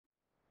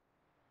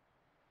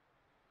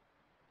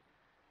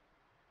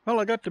Well,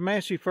 I got the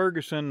Massey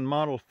Ferguson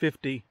Model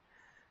 50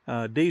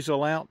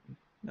 diesel out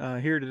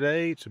here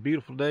today. It's a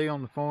beautiful day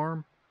on the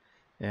farm,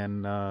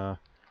 and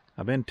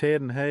I've been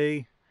tedding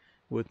hay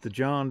with the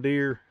John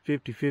Deere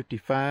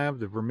 5055,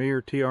 the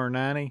Vermeer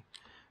TR90,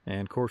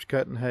 and of course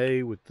cutting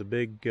hay with the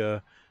big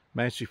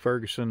Massey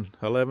Ferguson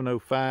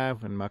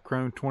 1105 and my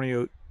Krone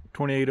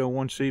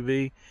 2801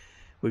 CV.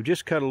 We've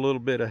just cut a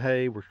little bit of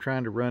hay. We're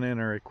trying to run in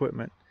our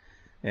equipment,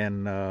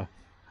 and I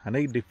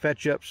need to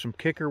fetch up some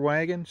kicker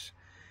wagons.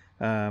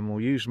 We'll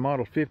use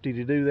Model 50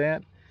 to do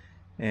that,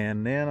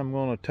 and then I'm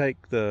going to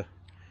take the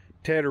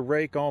tedder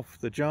rake off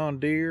the John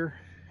Deere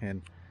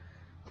and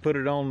put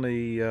it on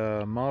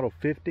the Model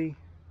 50,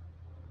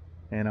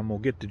 and I'm going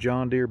to get the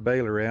John Deere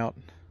baler out.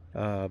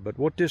 But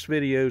what this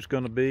video is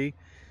going to be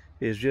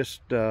is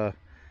just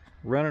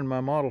running my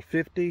Model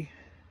 50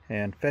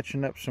 and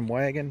fetching up some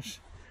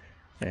wagons,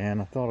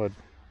 and I thought I'd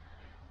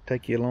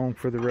take you along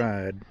for the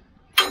ride.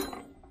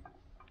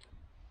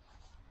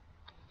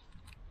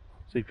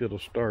 See if it'll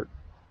start.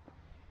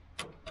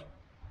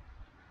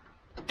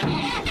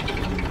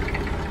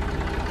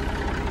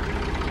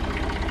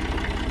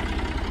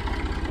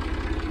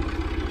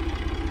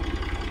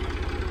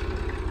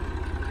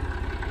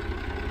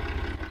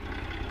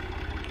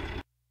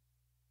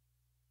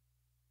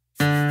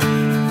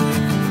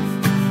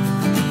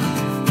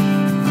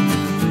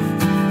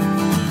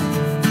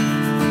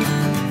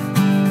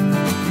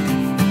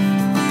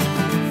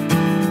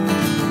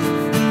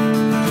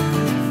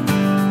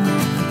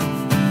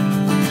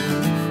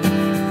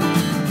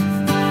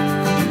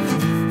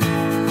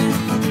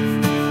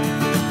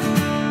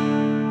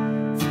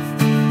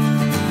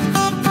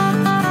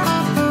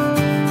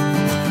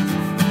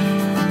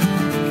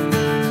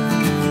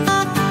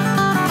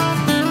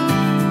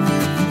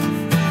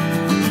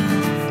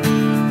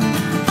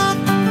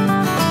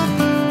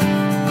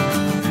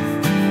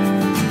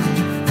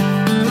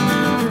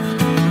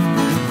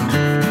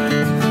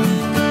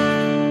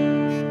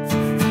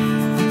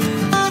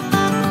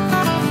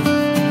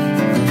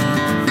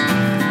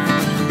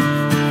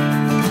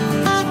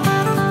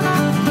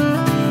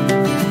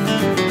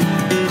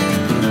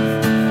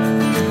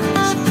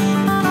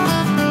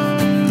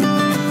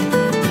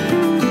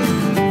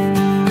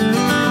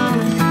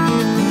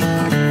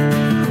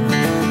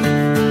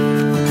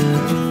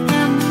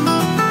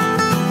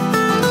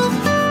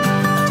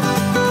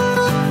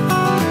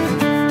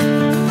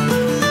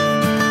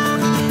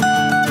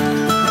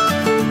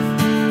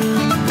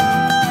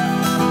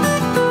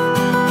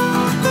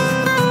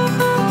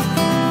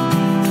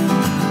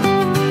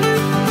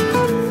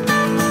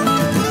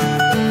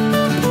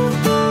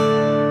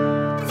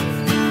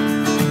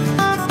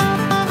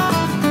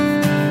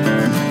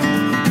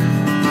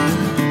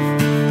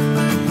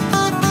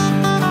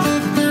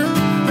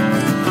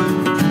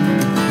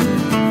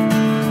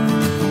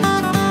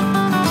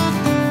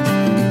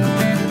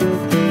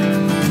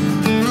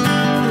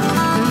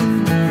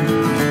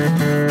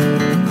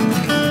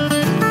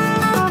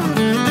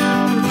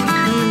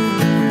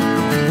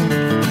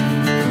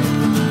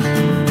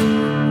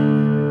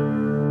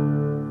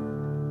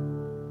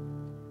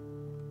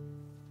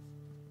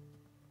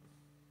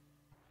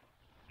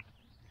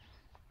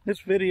 This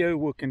video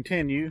will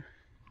continue.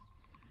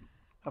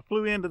 I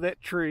flew into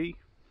that tree.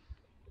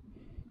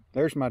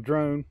 There's my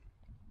drone.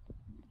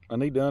 I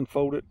need to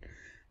unfold it.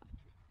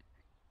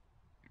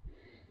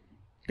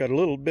 Got a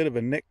little bit of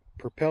a neck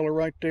propeller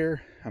right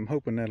there. I'm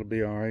hoping that'll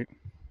be all right.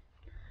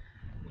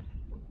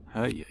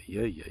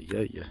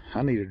 Yeah.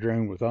 I need a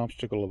drone with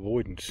obstacle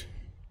avoidance,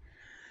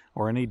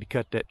 or I need to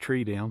cut that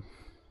tree down.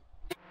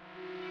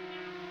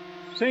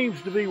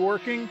 Seems to be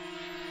working.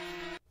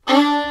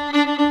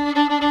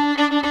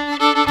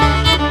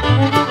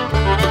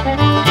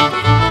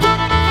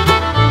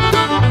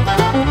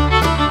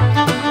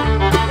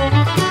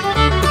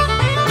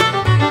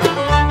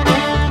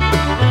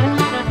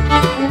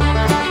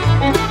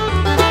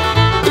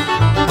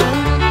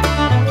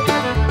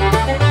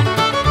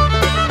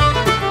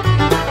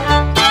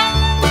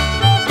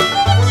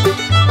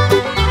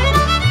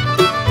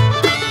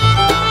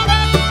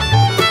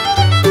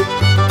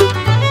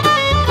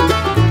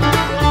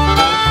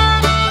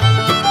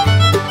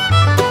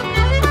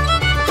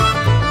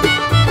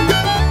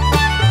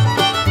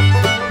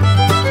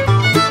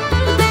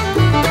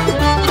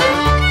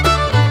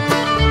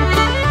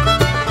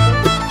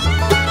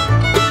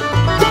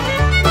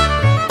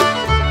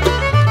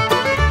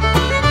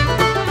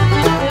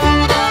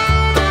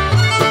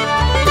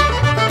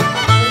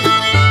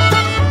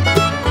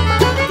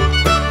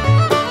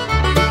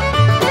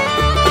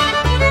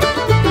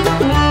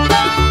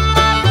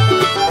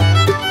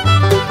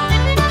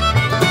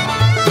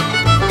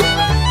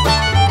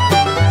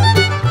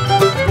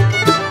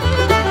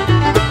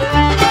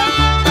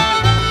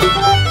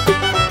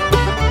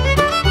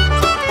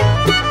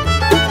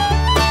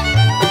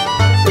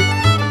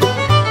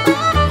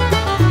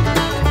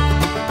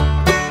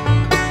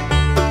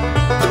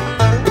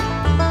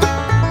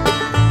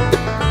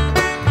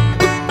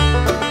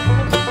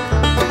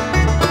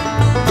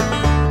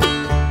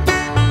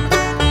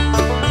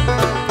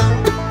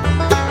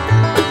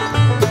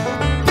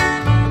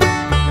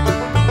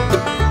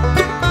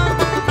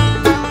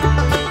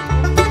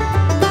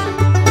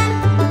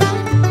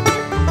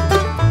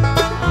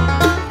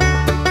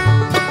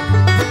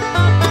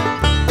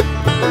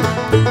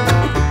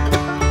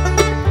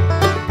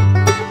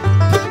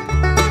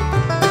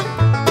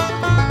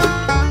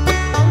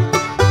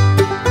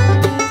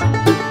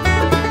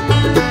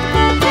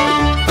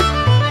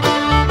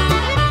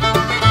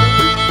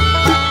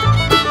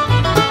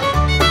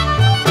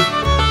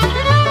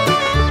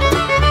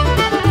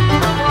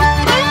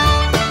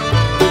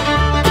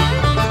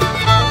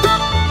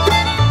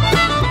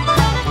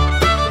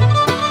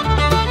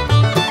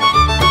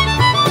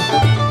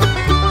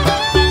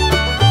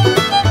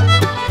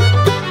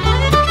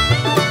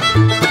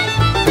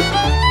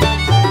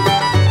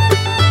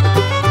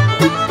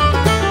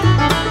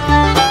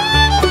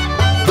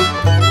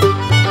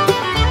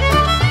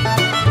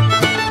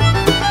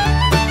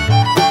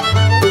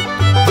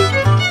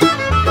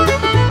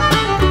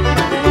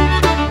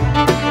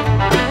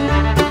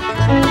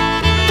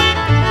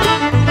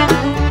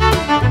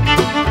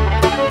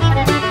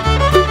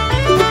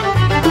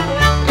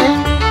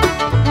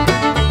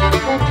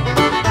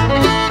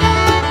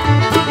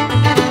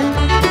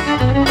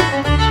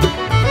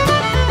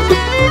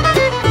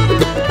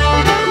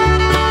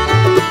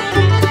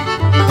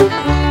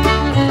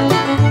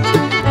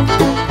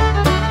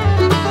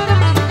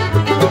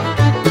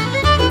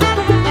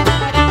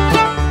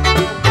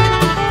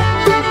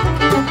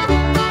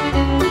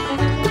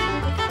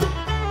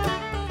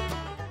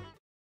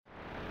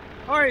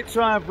 Alright,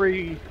 so I've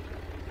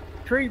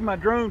retrieved my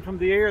drone from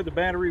the air. The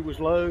battery was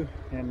low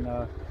and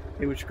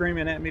it was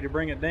screaming at me to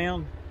bring it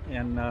down.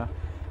 And but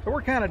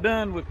we're kind of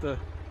done with the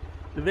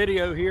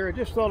video here. I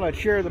just thought I'd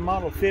share the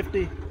Model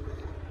 50.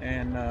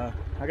 And I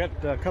got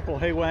a couple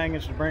of hay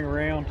wagons to bring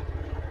around.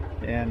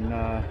 And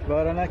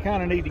but I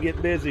kind of need to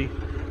get busy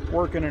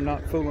working and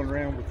not fooling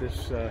around with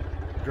this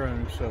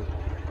drone. So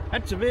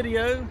that's the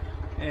video,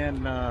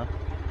 and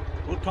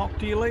we'll talk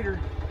to you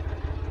later.